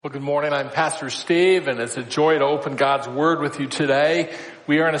Well, good morning. I'm Pastor Steve, and it's a joy to open God's Word with you today.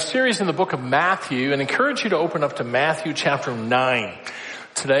 We are in a series in the book of Matthew, and encourage you to open up to Matthew chapter 9.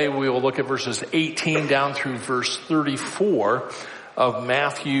 Today we will look at verses 18 down through verse 34 of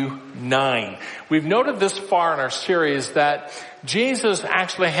Matthew 9. We've noted this far in our series that Jesus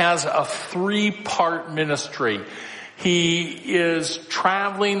actually has a three-part ministry. He is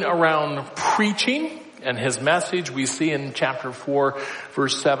traveling around preaching. And his message we see in chapter 4,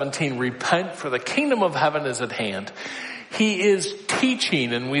 verse 17, repent for the kingdom of heaven is at hand. He is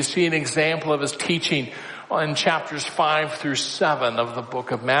teaching, and we see an example of his teaching in chapters 5 through 7 of the book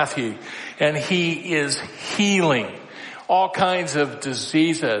of Matthew. And he is healing all kinds of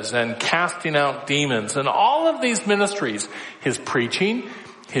diseases and casting out demons. And all of these ministries, his preaching,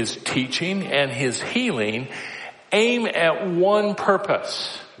 his teaching, and his healing, aim at one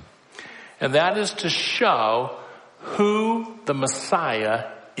purpose. And that is to show who the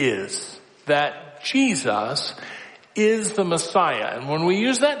Messiah is. That Jesus is the Messiah. And when we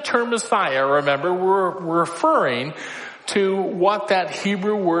use that term Messiah, remember, we're referring to what that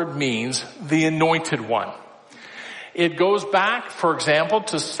Hebrew word means, the anointed one. It goes back, for example,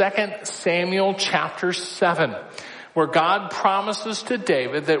 to 2 Samuel chapter 7, where God promises to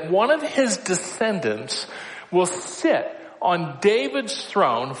David that one of his descendants will sit on David's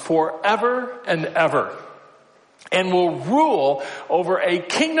throne forever and ever, and will rule over a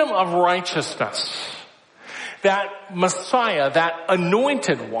kingdom of righteousness. That Messiah, that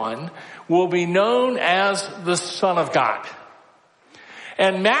anointed one, will be known as the Son of God.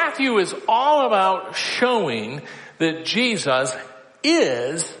 And Matthew is all about showing that Jesus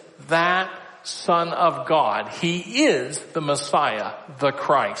is that Son of God. He is the Messiah, the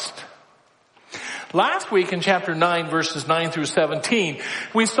Christ. Last week in chapter 9, verses 9 through 17,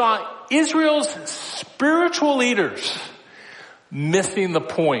 we saw Israel's spiritual leaders missing the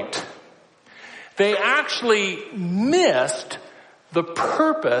point. They actually missed the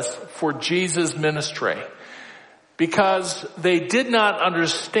purpose for Jesus' ministry because they did not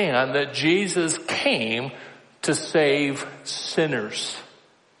understand that Jesus came to save sinners.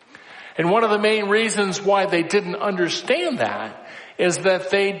 And one of the main reasons why they didn't understand that is that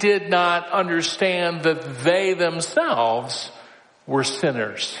they did not understand that they themselves were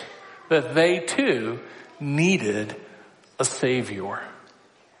sinners, that they too needed a Savior.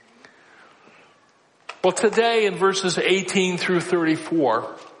 Well, today in verses 18 through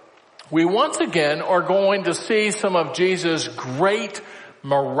 34, we once again are going to see some of Jesus' great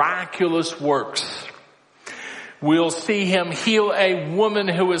miraculous works. We'll see him heal a woman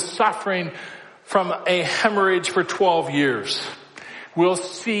who was suffering from a hemorrhage for 12 years. We'll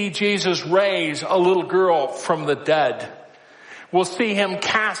see Jesus raise a little girl from the dead. We'll see him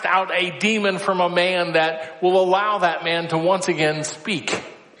cast out a demon from a man that will allow that man to once again speak.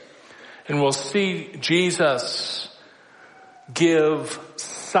 And we'll see Jesus give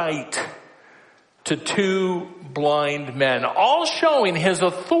sight to two blind men, all showing his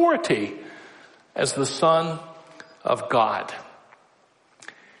authority as the Son of God.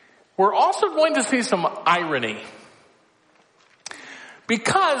 We're also going to see some irony,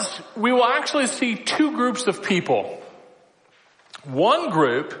 because we will actually see two groups of people. One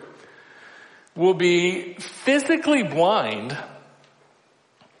group will be physically blind,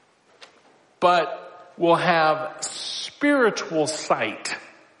 but will have spiritual sight.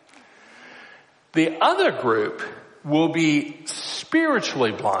 The other group will be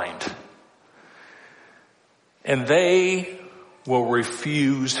spiritually blind, and they will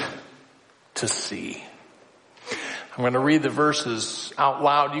refuse to see. I'm going to read the verses out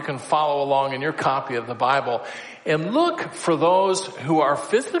loud. You can follow along in your copy of the Bible. And look for those who are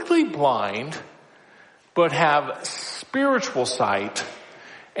physically blind but have spiritual sight.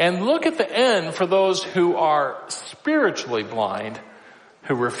 And look at the end for those who are spiritually blind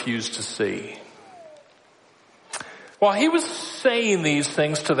who refuse to see. While he was saying these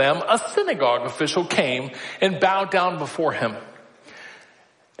things to them, a synagogue official came and bowed down before him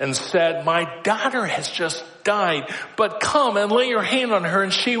and said, "My daughter has just died, but come and lay your hand on her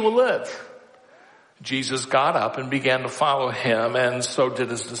and she will live." Jesus got up and began to follow him, and so did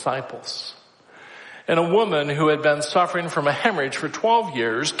his disciples. And a woman who had been suffering from a hemorrhage for 12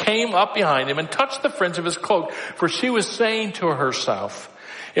 years came up behind him and touched the fringe of his cloak, for she was saying to herself,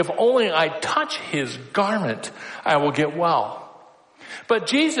 "If only I touch his garment, I will get well." But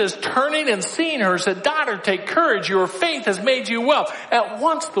Jesus, turning and seeing her, said, "Daughter, take courage. Your faith has made you well." At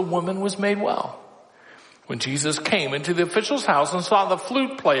once the woman was made well. When Jesus came into the official's house and saw the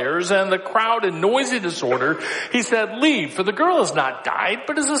flute players and the crowd in noisy disorder, he said, "Leave, for the girl has not died,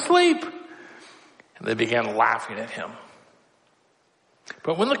 but is asleep." And they began laughing at him.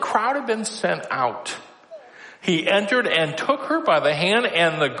 But when the crowd had been sent out, he entered and took her by the hand,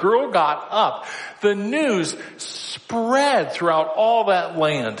 and the girl got up. The news spread throughout all that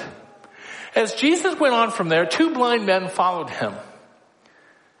land. As Jesus went on from there, 2 blind men followed him,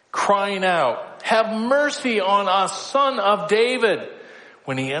 crying out, "Have mercy on us, Son of David."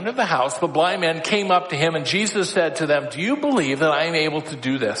 When he entered the house, the blind men came up to him, and Jesus said to them, "Do you believe that I am able to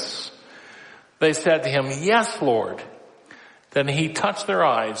do this?" They said to him, "Yes, Lord." Then he touched their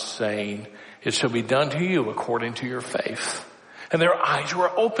eyes, saying, "It shall be done to you according to your faith." And their eyes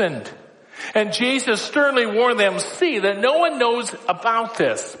were opened. And Jesus sternly warned them, "See that no one knows about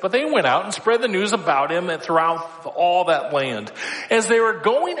this." But they went out and spread the news about him throughout all that land. As they were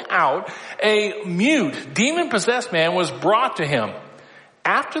going out, a mute, demon-possessed man was brought to him.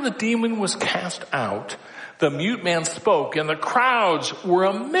 After the demon was cast out, the mute man spoke, and the crowds were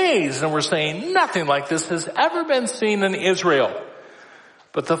amazed and were saying, "Nothing like this has ever been seen in Israel."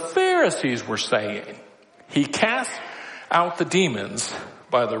 But the Pharisees were saying, "He cast out the demons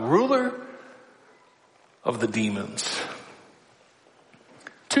by the ruler of the demons."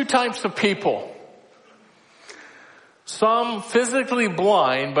 2 types of people. Some physically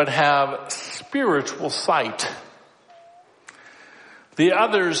blind but have spiritual sight. The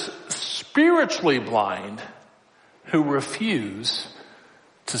others spiritually blind who refuse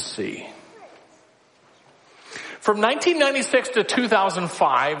to see. From 1996 to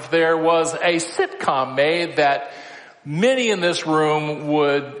 2005, there was a sitcom made that many in this room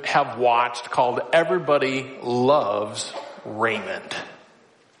would have watched called Everybody Loves Raymond.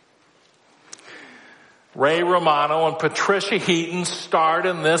 Ray Romano and Patricia Heaton starred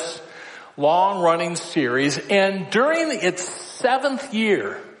in this long-running series, and during its 7th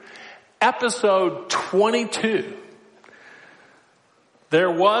year, episode 22, there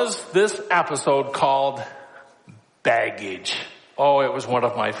was this episode called Baggage. Oh, it was one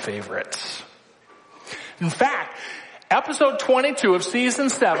of my favorites. In fact, episode 22 of season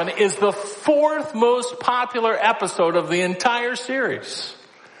 7 is the 4th most popular episode of the entire series.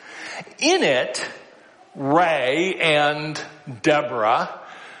 In it, Ray and Deborah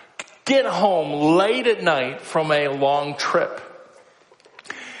get home late at night from a long trip.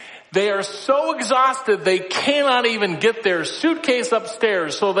 They are so exhausted they cannot even get their suitcase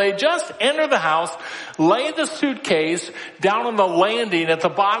upstairs, so they just enter the house, lay the suitcase down on the landing at the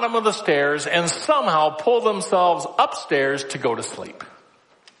bottom of the stairs, and somehow pull themselves upstairs to go to sleep.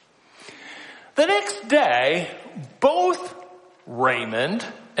 The next day, both Raymond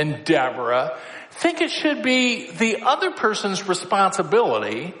and Deborah think it should be the other person's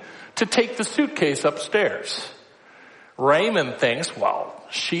responsibility to take the suitcase upstairs. Raymond thinks, well,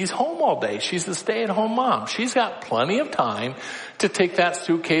 she's home all day. She's a stay-at-home mom. She's got plenty of time to take that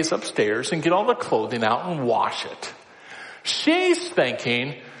suitcase upstairs and get all the clothing out and wash it. She's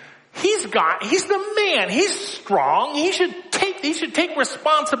thinking, he's the man. He's strong. He should take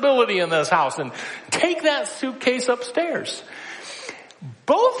responsibility in this house and take that suitcase upstairs.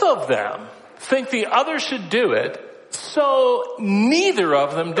 Both of them think the other should do it, so neither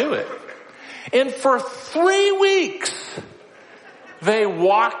of them do it. And for 3 weeks, they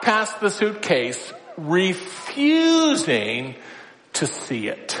walk past the suitcase, refusing to see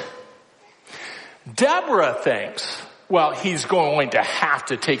it. Deborah thinks, well, he's going to have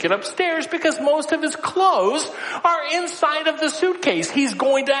to take it upstairs because most of his clothes are inside of the suitcase. He's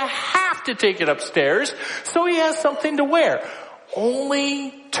going to have to take it upstairs so he has something to wear.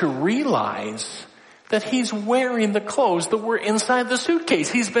 Only to realize that he's wearing the clothes that were inside the suitcase.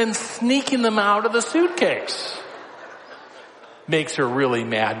 He's been sneaking them out of the suitcase. Makes her really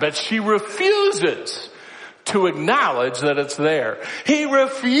mad, but she refuses to acknowledge that it's there. He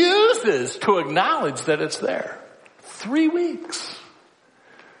refuses to acknowledge that it's there. 3 weeks.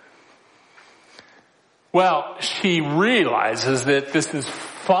 Well, she realizes that this is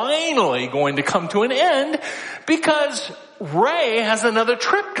finally going to come to an end because Ray has another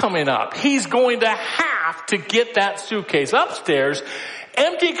trip coming up. He's going to have to get that suitcase upstairs,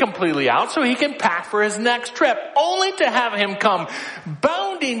 empty completely out so he can pack for his next trip, only to have him come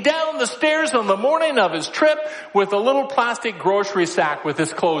bounding down the stairs on the morning of his trip with a little plastic grocery sack with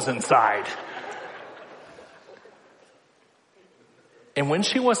his clothes inside. And when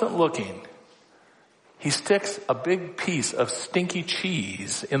she wasn't looking, he sticks a big piece of stinky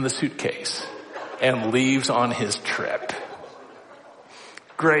cheese in the suitcase and leaves on his trip.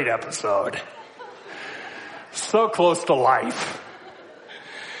 Great episode. So close to life.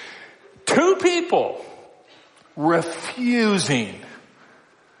 2 people refusing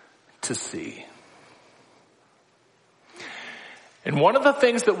to see. And one of the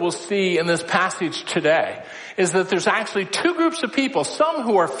things that we'll see in this passage today is that there's actually two groups of people, some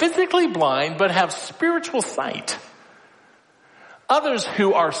who are physically blind but have spiritual sight. Others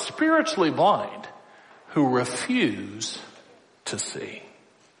who are spiritually blind who refuse to see.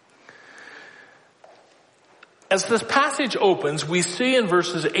 As this passage opens, we see in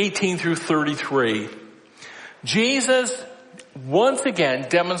verses 18 through 33, Jesus once again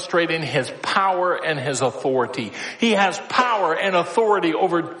demonstrating his power and his authority. He has power and authority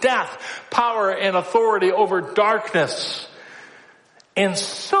over death, power and authority over darkness. And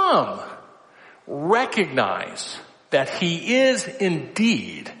some recognize that he is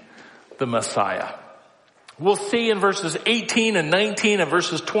indeed the Messiah. We'll see in verses 18 and 19 and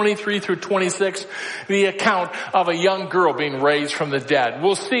verses 23 through 26 the account of a young girl being raised from the dead.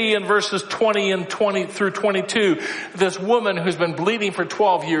 We'll see in verses 20 and 20 through 22 this woman who's been bleeding for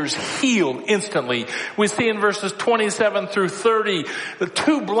 12 years healed instantly. We see in verses 27 through 30 the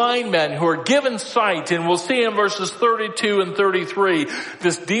two blind men who are given sight, and we'll see in verses 32 and 33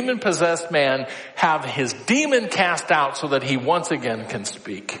 this demon-possessed man have his demon cast out so that he once again can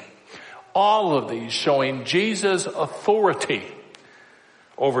speak. All of these showing Jesus' authority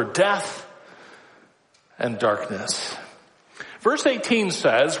over death and darkness. Verse 18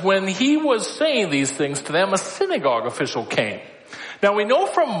 says, when he was saying these things to them, a synagogue official came. Now we know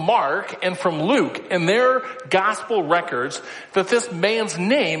from Mark and from Luke in their gospel records that this man's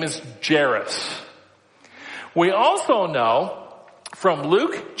name is Jairus. We also know from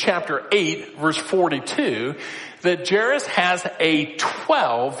Luke chapter 8 verse 42 that Jairus has a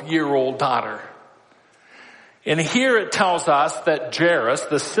 12-year-old daughter. And here it tells us that Jairus,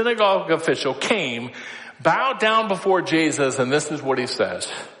 the synagogue official, came, bowed down before Jesus, and this is what he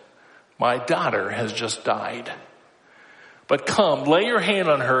says. My daughter has just died. But come, lay your hand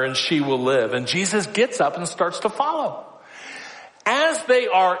on her and she will live. And Jesus gets up and starts to follow. As they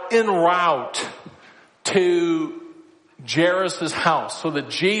are en route to Jairus' house so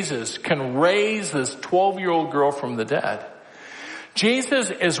that Jesus can raise this 12-year-old girl from the dead, Jesus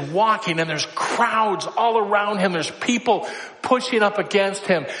is walking and there's crowds all around him. There's people pushing up against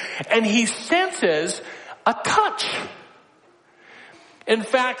him. And he senses a touch. In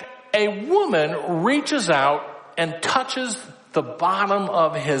fact, a woman reaches out and touches the bottom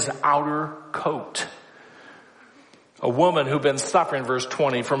of his outer coat. A woman who'd been suffering, verse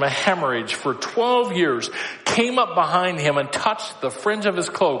 20, from a hemorrhage for 12 years came up behind him and touched the fringe of his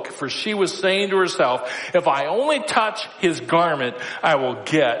cloak, for she was saying to herself, if I only touch his garment, I will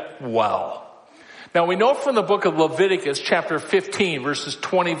get well. Now we know from the book of Leviticus chapter 15 verses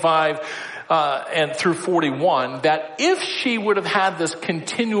 25 and through 41 that if she would have had this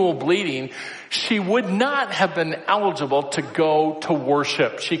continual bleeding, she would not have been eligible to go to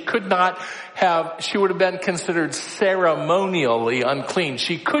worship. She would have been considered ceremonially unclean.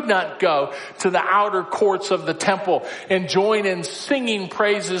 She could not go to the outer courts of the temple and join in singing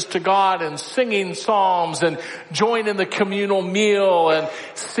praises to God and singing psalms and join in the communal meal and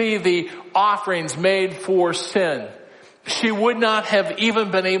see the offerings made for sin. She would not have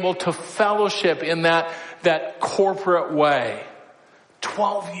even been able to fellowship in that corporate way.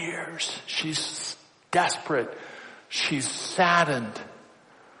 12 years. She's desperate. She's saddened.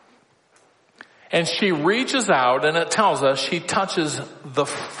 And she reaches out, and it tells us she touches the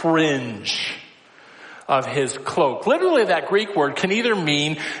fringe of his cloak. Literally, that Greek word can either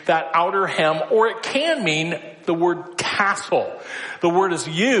mean that outer hem, or it can mean the word tassel. The word is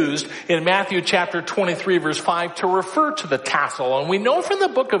used in Matthew chapter 23 verse 5 to refer to the tassel. And we know from the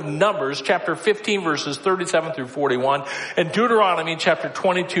book of Numbers chapter 15 verses 37 through 41 and Deuteronomy chapter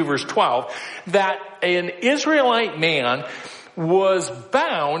 22 verse 12 that an Israelite man was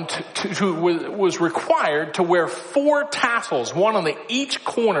was required to wear 4 tassels, one on each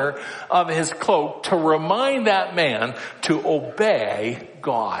corner of his cloak, to remind that man to obey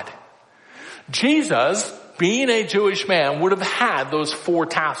God. Jesus, being a Jewish man, would have had those 4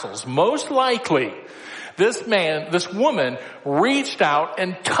 tassels. Most likely, this woman reached out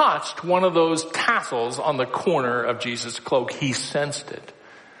and touched one of those tassels on the corner of Jesus' cloak. He sensed it.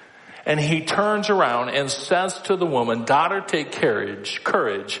 And he turns around and says to the woman, daughter, take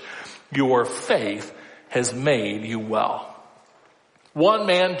courage. Your faith has made you well. One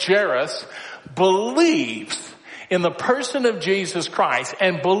man, Jairus, believes in the person of Jesus Christ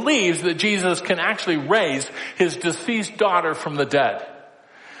and believes that Jesus can actually raise his deceased daughter from the dead.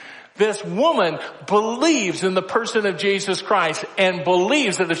 This woman believes in the person of Jesus Christ and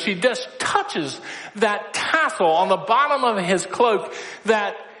believes that if she just touches that tassel on the bottom of his cloak,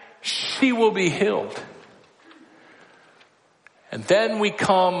 that she will be healed. And then we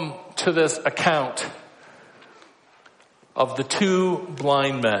come to this account of the two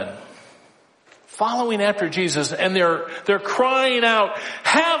blind men following after Jesus, and they're crying out,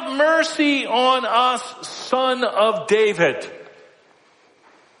 "Have mercy on us, Son of David."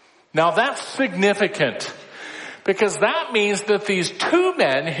 Now that's significant, because that means that these two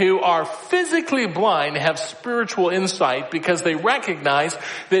men who are physically blind have spiritual insight, because they recognize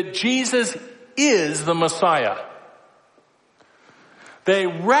that Jesus is the Messiah. They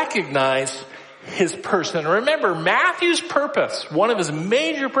recognize his person. Remember, Matthew's purpose, one of his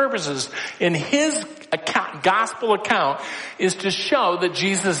major purposes in his gospel account, is to show that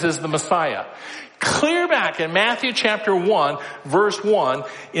Jesus is the Messiah. Clear back in Matthew chapter 1, verse 1,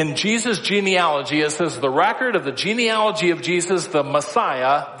 in Jesus' genealogy, it says, "The record of the genealogy of Jesus, the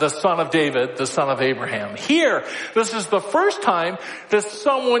Messiah, the son of David, the son of Abraham." Here, this is the first time that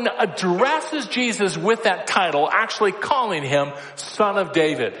someone addresses Jesus with that title, actually calling him Son of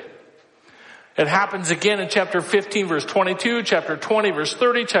David. It happens again in chapter 15, verse 22, chapter 20, verse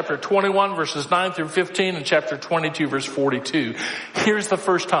 30, chapter 21, verses 9 through 15, and chapter 22, verse 42. Here's the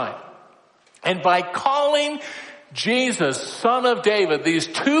first time. And by calling Jesus Son of David, these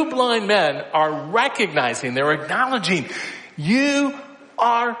two blind men are recognizing, they're acknowledging, you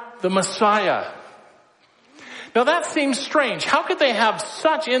are the Messiah. Now that seems strange. How could they have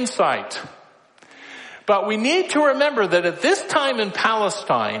such insight? But we need to remember that at this time in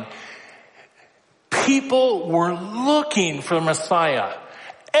Palestine, people were looking for Messiah.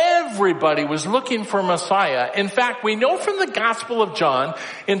 Everybody was looking for Messiah. In fact, we know from the Gospel of John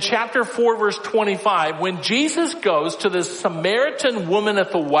in chapter 4, verse 25, when Jesus goes to this Samaritan woman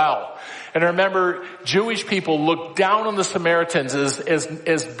at the well. And remember, Jewish people looked down on the Samaritans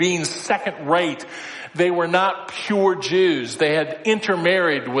as being second rate. They were not pure Jews. They had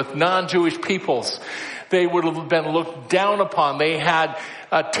intermarried with non-Jewish peoples. They would have been looked down upon. They had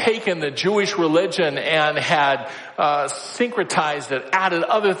taken the Jewish religion and had syncretized it, added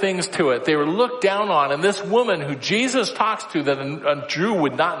other things to it. They were looked down on. And this woman who Jesus talks to, that a Jew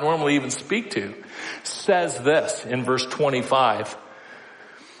would not normally even speak to, says this in verse 25.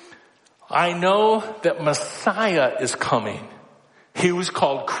 "I know that Messiah is coming. He was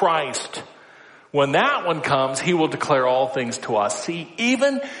called Christ. When that one comes, he will declare all things to us." See,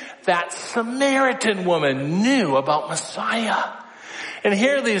 even that Samaritan woman knew about Messiah. And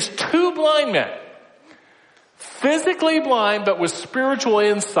here these two blind men, physically blind but with spiritual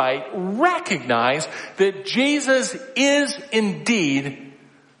insight, recognize that Jesus is indeed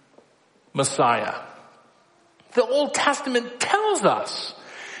Messiah. The Old Testament tells us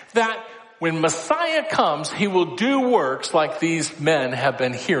that when Messiah comes, he will do works like these men have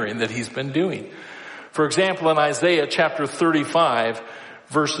been hearing that he's been doing. For example, in Isaiah chapter 35,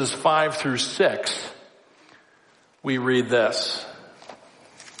 verses 5 through 6, we read this.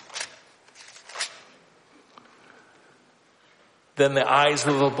 "Then the eyes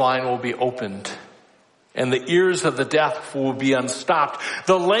of the blind will be opened, and the ears of the deaf will be unstopped.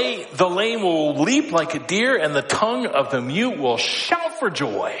 The lame will leap like a deer, and the tongue of the mute will shout for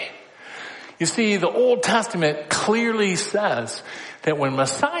joy." You see, the Old Testament clearly says that when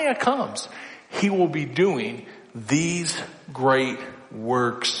Messiah comes, he will be doing these great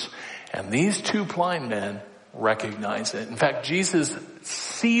works. And these two blind men recognize it. In fact, Jesus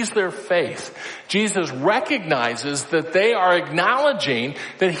sees their faith. Jesus recognizes that they are acknowledging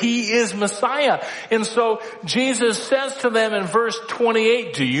that he is Messiah. And so Jesus says to them in verse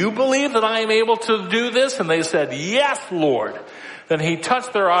 28, "Do you believe that I am able to do this?" And they said, "Yes, Lord." Then he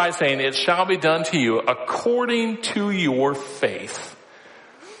touched their eyes, saying, "It shall be done to you according to your faith."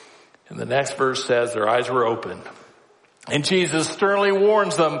 And the next verse says their eyes were opened. And Jesus sternly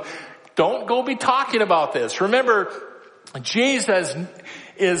warns them, don't go be talking about this. Remember, Jesus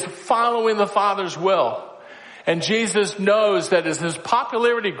is following the Father's will. And Jesus knows that as his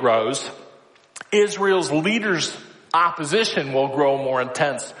popularity grows, Israel's leaders' opposition will grow more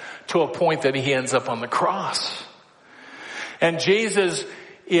intense to a point that he ends up on the cross. And Jesus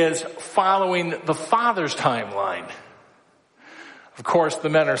is following the Father's timeline. Of course, the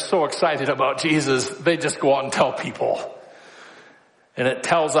men are so excited about Jesus, they just go out and tell people. And it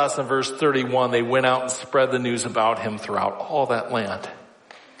tells us in verse 31, they went out and spread the news about him throughout all that land.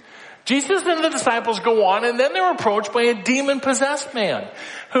 Jesus and the disciples go on, and then they're approached by a demon-possessed man,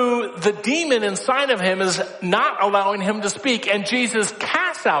 who the demon inside of him is not allowing him to speak. And Jesus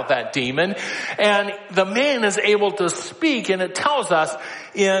casts out that demon, and the man is able to speak. And it tells us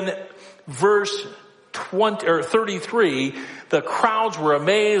in verse 33, the crowds were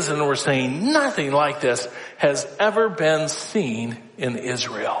amazed and were saying, "Nothing like this has ever been seen in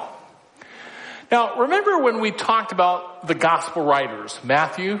Israel." Now, remember when we talked about the gospel writers,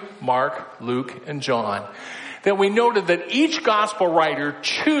 Matthew, Mark, Luke, and John, that we noted that each gospel writer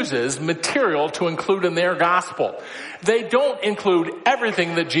chooses material to include in their gospel. They don't include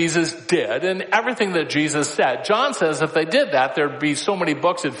everything that Jesus did and everything that Jesus said. John says if they did that, there'd be so many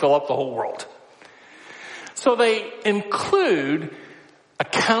books it'd fill up the whole world. So they include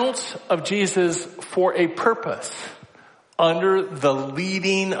accounts of Jesus for a purpose under the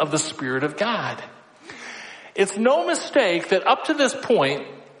leading of the Spirit of God. It's no mistake that up to this point,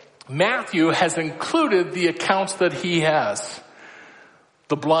 Matthew has included the accounts that he has.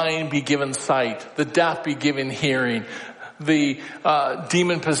 The blind be given sight, the deaf be given hearing, the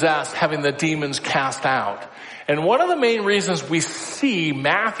demon-possessed having the demons cast out. And one of the main reasons we see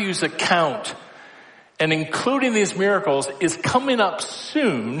Matthew's account and including these miracles is coming up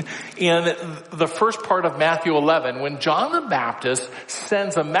soon in the first part of Matthew 11 when John the Baptist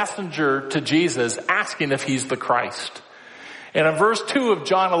sends a messenger to Jesus asking if he's the Christ. And in verse 2 of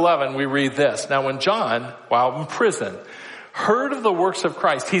John 11 we read this. Now when John, while in prison, heard of the works of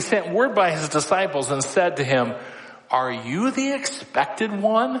Christ, he sent word by his disciples and said to him, "Are you the expected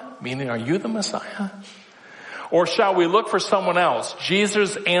one?" Meaning, are you the Messiah? "Or shall we look for someone else?"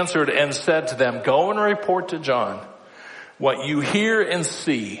 Jesus answered and said to them, "Go and report to John what you hear and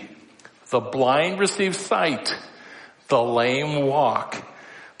see. The blind receive sight, the lame walk,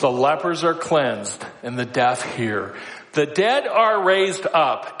 the lepers are cleansed, and the deaf hear. The dead are raised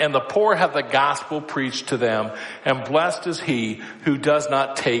up, and the poor have the gospel preached to them, and blessed is he who does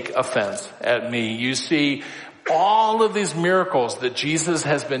not take offense at me." You see, all of these miracles that Jesus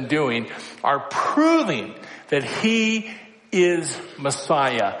has been doing are proving that he is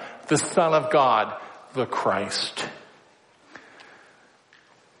Messiah, the Son of God, the Christ.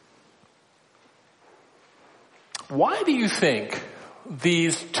 Why do you think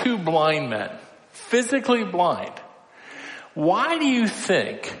these two blind men, physically blind, why do you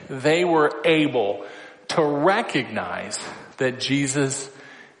think they were able to recognize that Jesus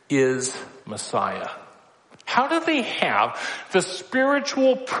is Messiah? How do they have the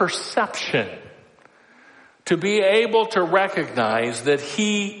spiritual perception to be able to recognize that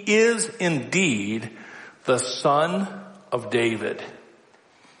he is indeed the Son of David?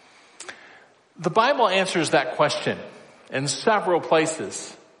 The Bible answers that question in several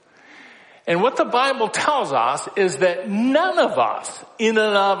places. And what the Bible tells us is that none of us, in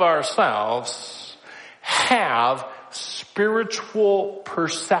and of ourselves, have spiritual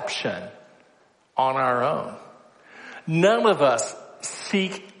perception on our own. None of us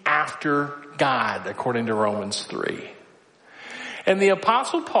seek after God, according to Romans 3. And the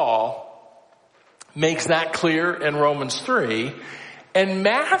Apostle Paul makes that clear in Romans 3, and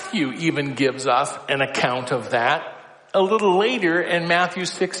Matthew even gives us an account of that a little later in Matthew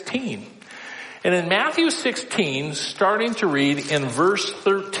 16. And in Matthew 16, starting to read in verse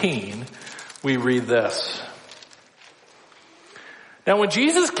 13, we read this. Now when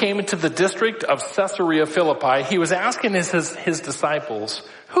Jesus came into the district of Caesarea Philippi, he was asking his disciples,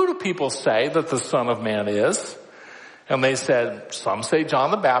 "Who do people say that the Son of Man is?" And they said, "Some say John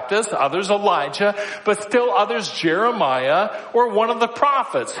the Baptist, others Elijah, but still others Jeremiah or one of the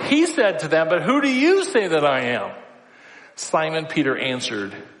prophets." He said to them, "But who do you say that I am?" Simon Peter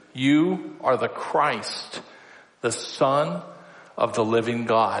answered, "You are the Christ, the Son of the living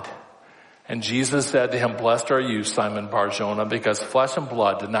God." And Jesus said to him, "Blessed are you, Simon Bar-Jonah, because flesh and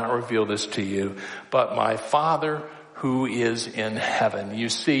blood did not reveal this to you, but my Father who is in heaven." You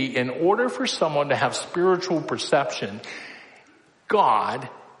see, in order for someone to have spiritual perception, God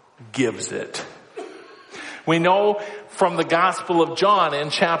gives it. We know from the Gospel of John in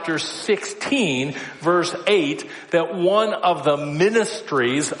chapter 16, verse 8, that one of the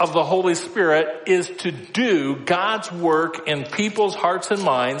ministries of the Holy Spirit is to do God's work in people's hearts and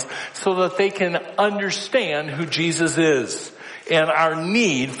minds so that they can understand who Jesus is and our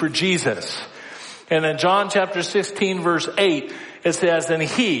need for Jesus. And in John chapter 16, verse 8, it says, "And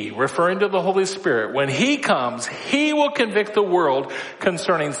he," referring to the Holy Spirit, "when he comes, he will convict the world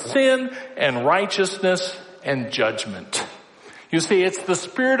concerning sin and righteousness and judgment." You see, it's the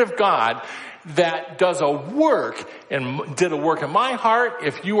Spirit of God that does a work and did a work in my heart.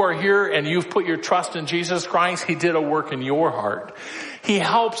 If you are here and you've put your trust in Jesus Christ, he did a work in your heart. He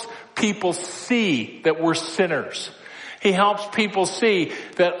helps people see that we're sinners. He helps people see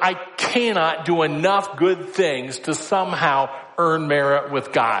that I cannot do enough good things to somehow earn merit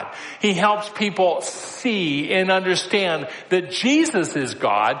with God. He helps people see and understand that Jesus is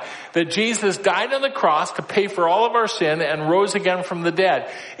God, that Jesus died on the cross to pay for all of our sin and rose again from the dead.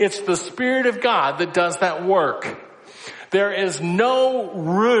 It's the Spirit of God that does that work. There is no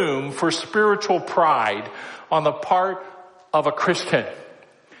room for spiritual pride on the part of a Christian.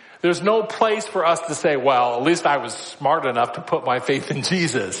 There's no place for us to say, well, at least I was smart enough to put my faith in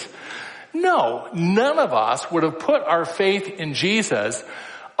Jesus. No, none of us would have put our faith in Jesus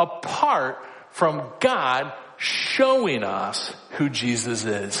apart from God showing us who Jesus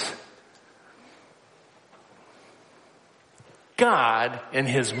is. God, in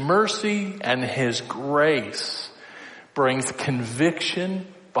His mercy and His grace, brings conviction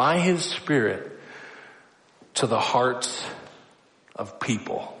by His Spirit to the hearts of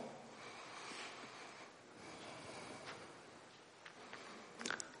people.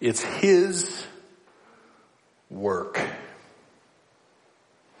 It's His work.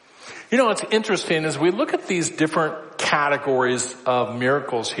 You know, what's interesting as we look at these different categories of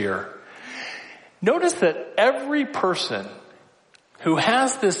miracles here. Notice that every person who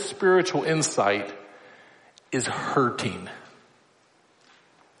has this spiritual insight is hurting.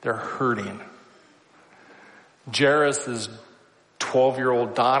 They're hurting. Jairus'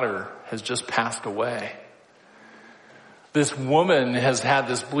 12-year-old daughter has just passed away. This woman has had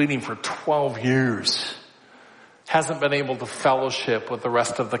this bleeding for 12 years. Hasn't been able to fellowship with the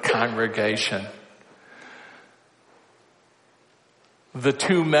rest of the congregation. The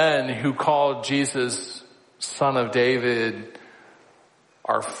two men who called Jesus Son of David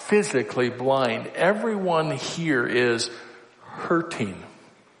are physically blind. Everyone here is hurting.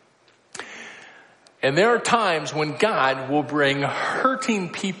 And there are times when God will bring hurting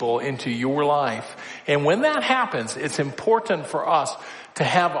people into your life. And when that happens, it's important for us to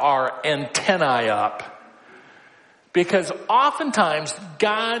have our antennae up. Because oftentimes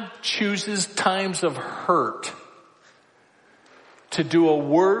God chooses times of hurt to do a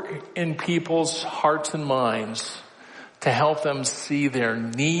work in people's hearts and minds to help them see their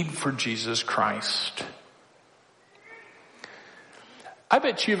need for Jesus Christ. I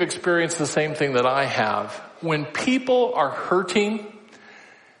bet you've experienced the same thing that I have. When people are hurting,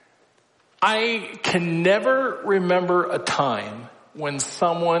 I can never remember a time when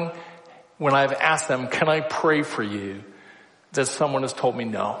I've asked them, can I pray for you, that someone has told me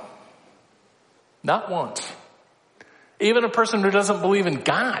no. Not once. Even a person who doesn't believe in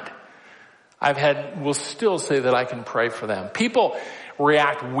God, will still say that I can pray for them. People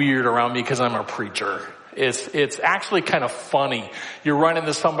react weird around me because I'm a preacher. It's actually kind of funny. You run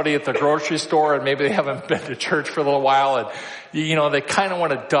into somebody at the grocery store and maybe they haven't been to church for a little while and, they kind of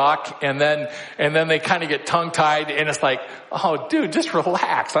want to duck and then they kind of get tongue-tied and it's like, oh dude, just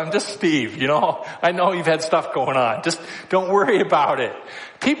relax. I'm just Steve, I know you've had stuff going on. Just don't worry about it.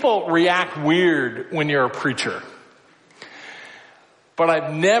 People react weird when you're a preacher. But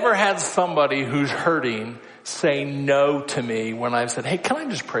I've never had somebody who's hurting say no to me when I've said, hey, can I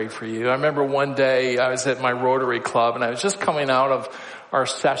just pray for you? I remember one day I was at my Rotary Club and I was just coming out of our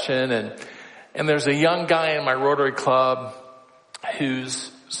session and there's a young guy in my Rotary Club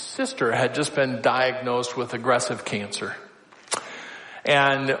whose sister had just been diagnosed with aggressive cancer.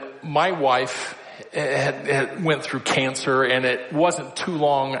 And my wife had went through cancer and it wasn't too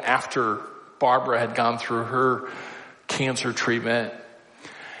long after Barbara had gone through her cancer treatment.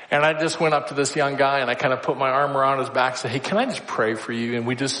 And I just went up to this young guy and I kind of put my arm around his back and said, hey, can I just pray for you? And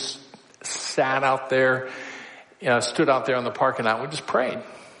we just sat out there, stood out there in the parking lot. We just prayed.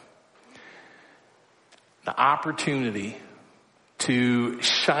 The opportunity to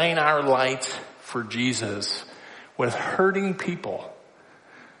shine our lights for Jesus with hurting people.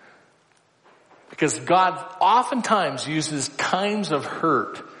 Because God oftentimes uses times of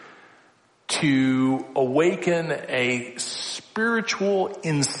hurt to awaken a spiritual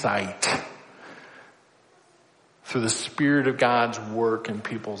insight through the Spirit of God's work in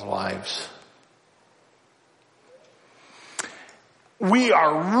people's lives. We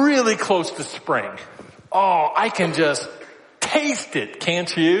are really close to spring. Oh, I can just taste it,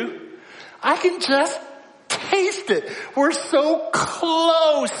 can't you? I can just taste it. We're so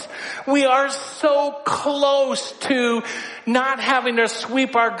close. We are so close to not having to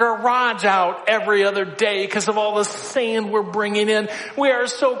sweep our garage out every other day because of all the sand we're bringing in. We are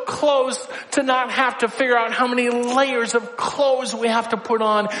so close to not have to figure out how many layers of clothes we have to put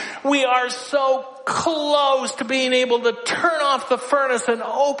on. We are so close to being able to turn off the furnace and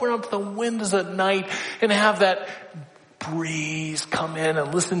open up the windows at night and have that breeze come in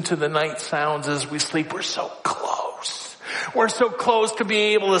and listen to the night sounds as we sleep. We're so close. We're so close to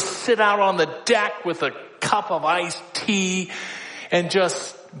being able to sit out on the deck with a cup of iced tea and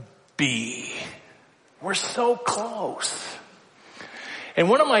just be. We're so close. And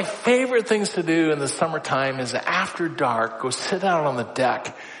one of my favorite things to do in the summertime is after dark, go sit out on the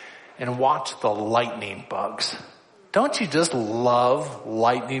deck and watch the lightning bugs. Don't you just love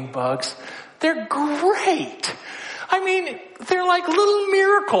lightning bugs? They're great. I mean, they're like little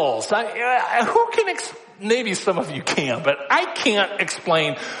miracles. Maybe some of you can, but I can't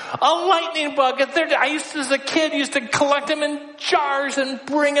explain a lightning bug. As a kid, used to collect them in jars and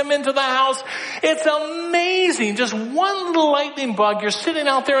bring them into the house. It's amazing. Just one little lightning bug. You're sitting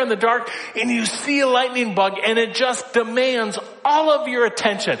out there in the dark and you see a lightning bug and it just demands all of your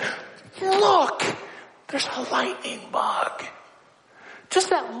attention. Look, there's a lightning bug.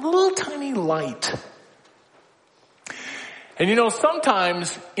 Just that little tiny light. And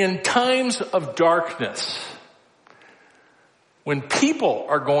sometimes in times of darkness, when people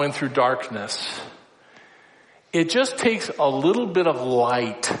are going through darkness, it just takes a little bit of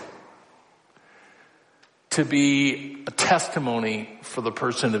light to be a testimony for the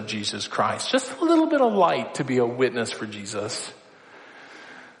person of Jesus Christ. Just a little bit of light to be a witness for Jesus.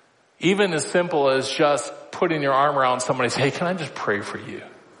 Even as simple as just putting your arm around somebody and say, hey, can I just pray for you? You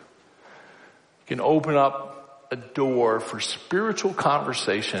can open up a door for spiritual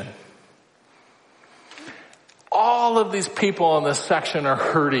conversation. All of these people in this section are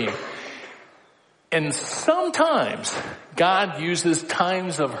hurting. And sometimes God uses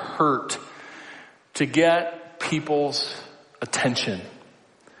times of hurt to get people's attention.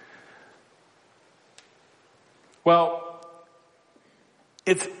 Well,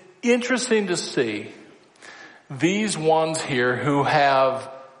 it's interesting to see these ones here who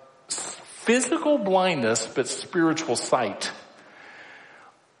have physical blindness, but spiritual sight.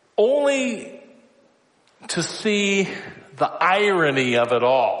 Only to see the irony of it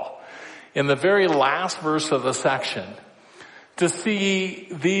all in the very last verse of the section. To see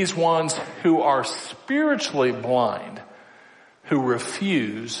these ones who are spiritually blind, who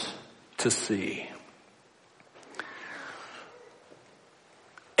refuse to see.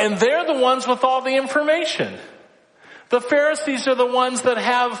 And they're the ones with all the information. The Pharisees are the ones that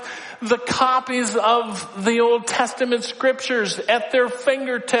have the copies of the Old Testament scriptures at their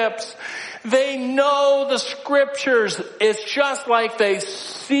fingertips. They know the scriptures. It's just like they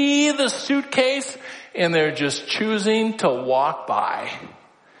see the suitcase and they're just choosing to walk by.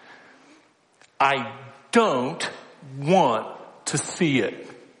 I don't want to see it.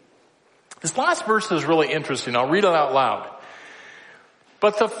 This last verse is really interesting. I'll read it out loud.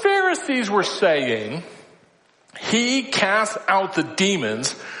 But the Pharisees were saying, he casts out the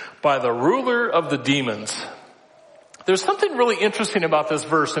demons by the ruler of the demons. There's something really interesting about this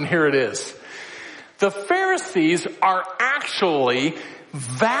verse, and here it is. The Pharisees are actually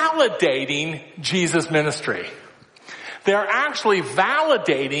validating Jesus' ministry. They're actually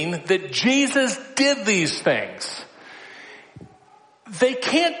validating that Jesus did these things. They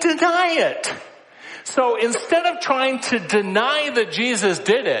can't deny it. So instead of trying to deny that Jesus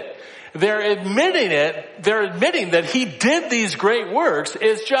did it, they're admitting it. They're admitting that he did these great works.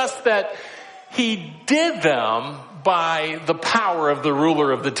 It's just that he did them by the power of the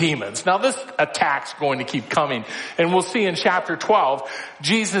ruler of the demons. Now this attack's going to keep coming. And we'll see in chapter 12,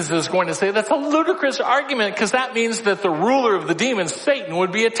 Jesus is going to say that's a ludicrous argument because that means that the ruler of the demons, Satan,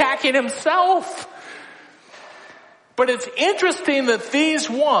 would be attacking himself. But it's interesting that these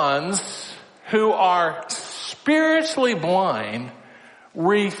ones who are spiritually blind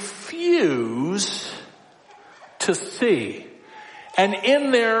refuse to see. And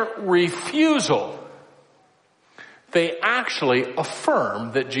in their refusal, they actually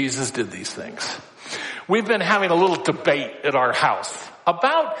affirm that Jesus did these things. We've been having a little debate at our house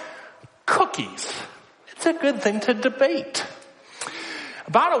about cookies. It's a good thing to debate.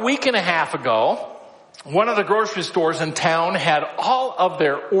 About a week and a half ago, one of the grocery stores in town had all of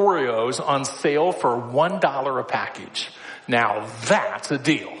their Oreos on sale for $1 a package. Now that's a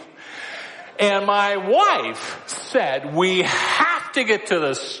deal. And my wife said, we have to get to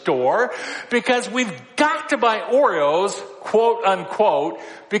the store because we've got to buy Oreos, quote unquote,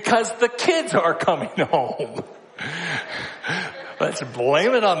 because the kids are coming home. Let's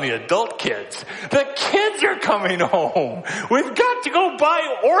blame it on the adult kids. The kids are coming home. We've got to go buy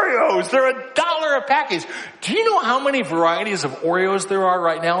Oreos. They're $1 a package. Do you know how many varieties of Oreos there are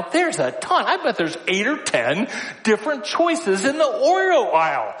right now? There's a ton. I bet there's 8 or 10 different choices in the Oreo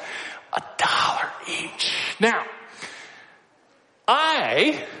aisle. $1 each. Now,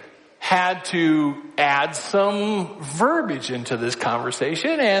 I had to add some verbiage into this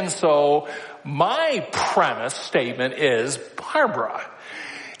conversation, and so my premise statement is, Barbara,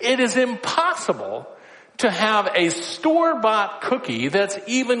 it is impossible to have a store-bought cookie that's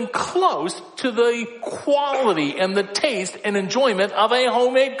even close to the quality and the taste and enjoyment of a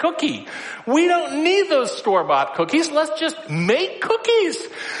homemade cookie. We don't need those store-bought cookies. Let's just make cookies.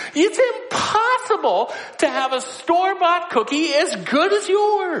 It's impossible to have a store-bought cookie as good as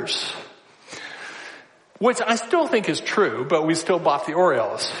yours. which I still think is true, but we still bought the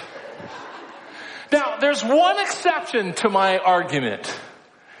Oreos. Now, there's one exception to my argument,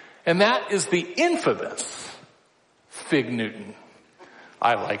 and that is the infamous Fig Newton.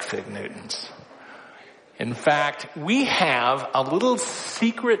 I like Fig Newtons. In fact, we have a little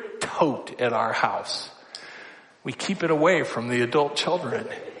secret tote at our house. We keep it away from the adult children.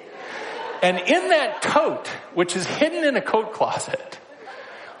 And in that tote, which is hidden in a coat closet,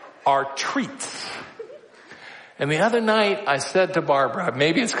 are treats. And the other night I said to Barbara,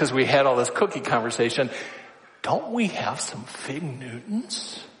 maybe it's because we had all this cookie conversation, don't we have some Fig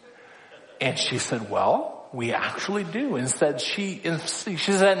Newtons? And she said, well, we actually do. And she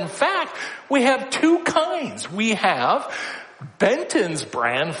said, in fact, we have two kinds. We have Benton's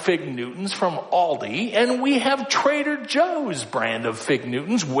brand Fig Newtons from Aldi, and we have Trader Joe's brand of Fig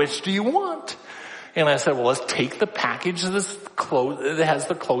Newtons. Which do you want? And I said, well, let's take the package that has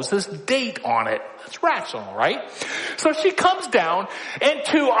the closest date on it. That's rational, right? So she comes down, and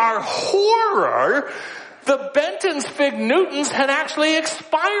to our horror, the Benton's Fig Newtons had actually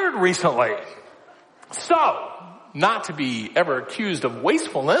expired recently. So, not to be ever accused of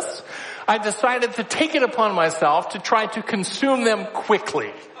wastefulness, I decided to take it upon myself to try to consume them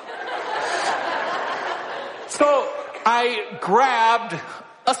quickly. So, I grabbed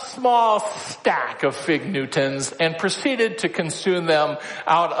a small stack of Fig Newtons and proceeded to consume them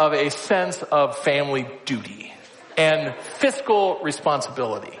out of a sense of family duty and fiscal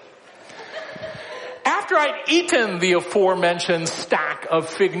responsibility. After I'd eaten the aforementioned stack of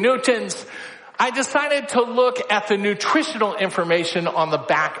Fig Newtons, I decided to look at the nutritional information on the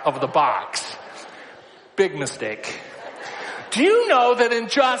back of the box. Big mistake. Do you know that in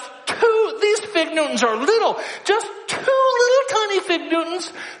just these Fig Newtons are little, just 2 little tiny Fig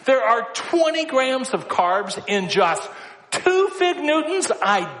Newtons, there are 20 grams of carbs in just 2 Fig Newtons?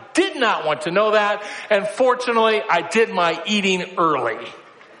 I did not want to know that, and fortunately I did my eating early.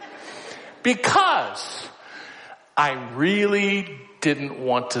 Because I really didn't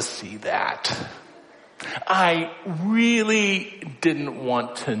want to see that. I really didn't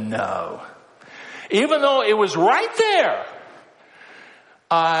want to know. Even though it was right there,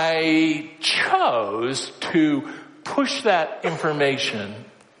 I chose to push that information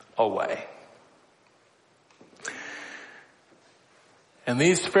away. And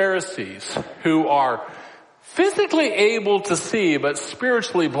these Pharisees, who are physically able to see but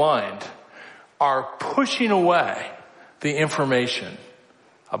spiritually blind, are pushing away the information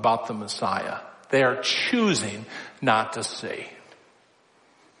about the Messiah. They are choosing not to see.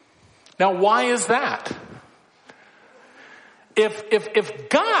 Now, why is that? If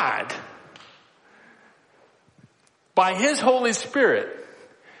God, by His Holy Spirit,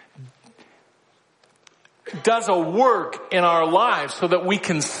 does a work in our lives so that we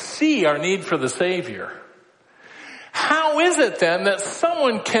can see our need for the Savior, how is it then that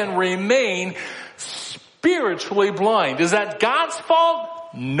someone can remain spiritually blind? Is that God's fault?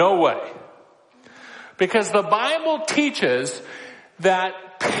 No way. Because the Bible teaches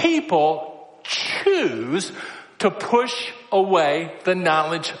that people choose to push away the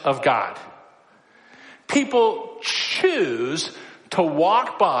knowledge of God. People choose to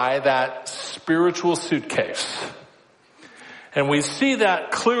walk by that spiritual suitcase. And we see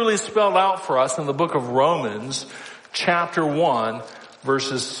that clearly spelled out for us in the book of Romans, chapter 1,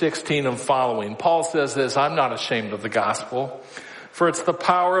 verses 16 and following. Paul says this, I'm not ashamed of the gospel, for it's the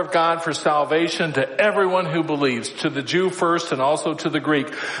power of God for salvation to everyone who believes, to the Jew first and also to the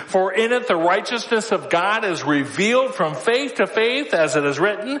Greek. For in it the righteousness of God is revealed from faith to faith, as it is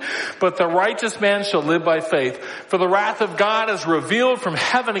written, but the righteous man shall live by faith. For the wrath of God is revealed from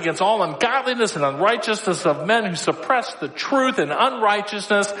heaven against all ungodliness and unrighteousness of men who suppress the truth in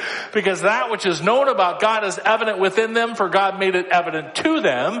unrighteousness, because that which is known about God is evident within them, for God made it evident to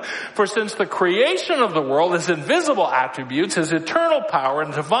them. For since the creation of the world, His invisible attributes, His eternal power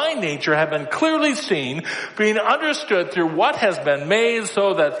and divine nature have been clearly seen, being understood through what has been made,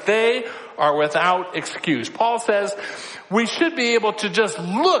 so that they are without excuse. Paul says we should be able to just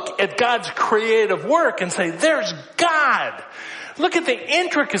look at God's creative work and say, there's God. Look at the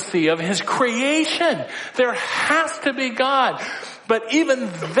intricacy of His creation. There has to be God. But even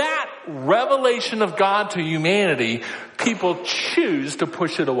that revelation of God to humanity, people choose to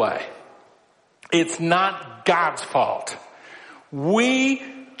push it away. It's not God's fault. We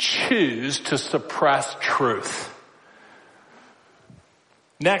choose to suppress truth.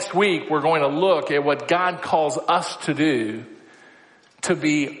 Next week, we're going to look at what God calls us to do, to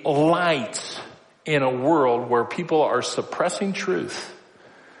be lights in a world where people are suppressing truth.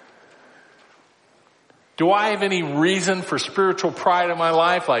 Do I have any reason for spiritual pride in my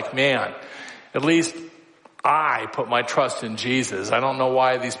life? Like, man, at least I put my trust in Jesus. I don't know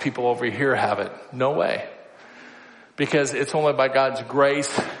why these people over here have it. No way. Because it's only by God's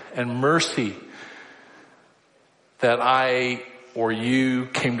grace and mercy that I or you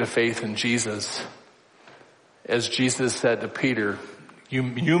came to faith in Jesus. As Jesus said to Peter,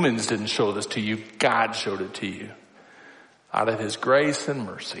 humans didn't show this to you, God showed it to you. Out of his grace and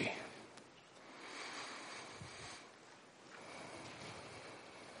mercy.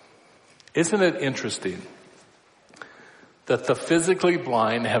 Isn't it interesting that the physically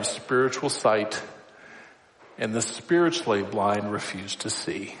blind have spiritual sight and the spiritually blind refuse to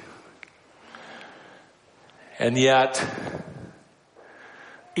see? And yet,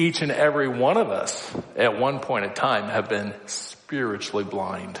 each and every one of us at one point in time have been spiritually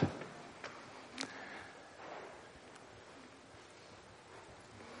blind.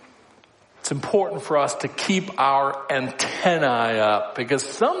 It's important for us to keep our antennae up because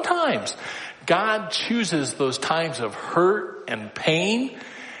sometimes God chooses those times of hurt and pain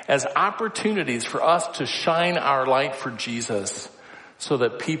as opportunities for us to shine our light for Jesus so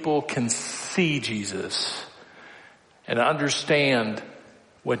that people can see Jesus and understand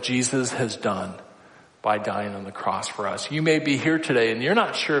what Jesus has done by dying on the cross for us. You may be here today and you're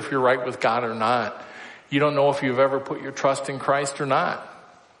not sure if you're right with God or not. You don't know if you've ever put your trust in Christ or not.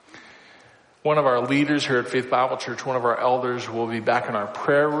 One of our leaders here at Faith Bible Church, one of our elders, will be back in our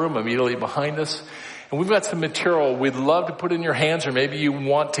prayer room immediately behind us. And we've got some material we'd love to put in your hands, or maybe you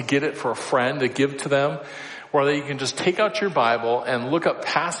want to get it for a friend to give to them, where you can just take out your Bible and look up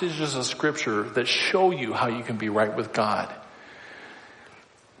passages of Scripture that show you how you can be right with God.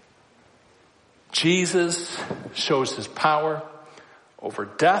 Jesus shows his power over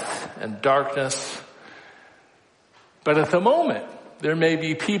death and darkness. But at the moment, there may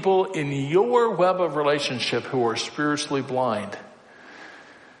be people in your web of relationship who are spiritually blind.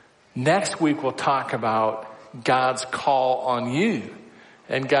 Next week we'll talk about God's call on you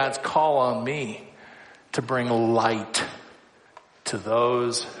and God's call on me to bring light to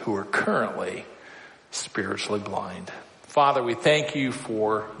those who are currently spiritually blind. Father, we thank you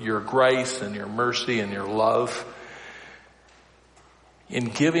for your grace and your mercy and your love in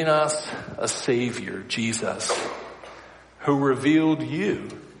giving us a Savior, Jesus, who revealed you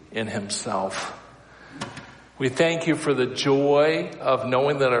in himself. We thank you for the joy of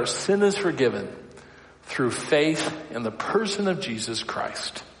knowing that our sin is forgiven through faith in the person of Jesus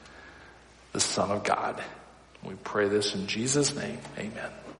Christ, the Son of God. We pray this in Jesus' name. Amen.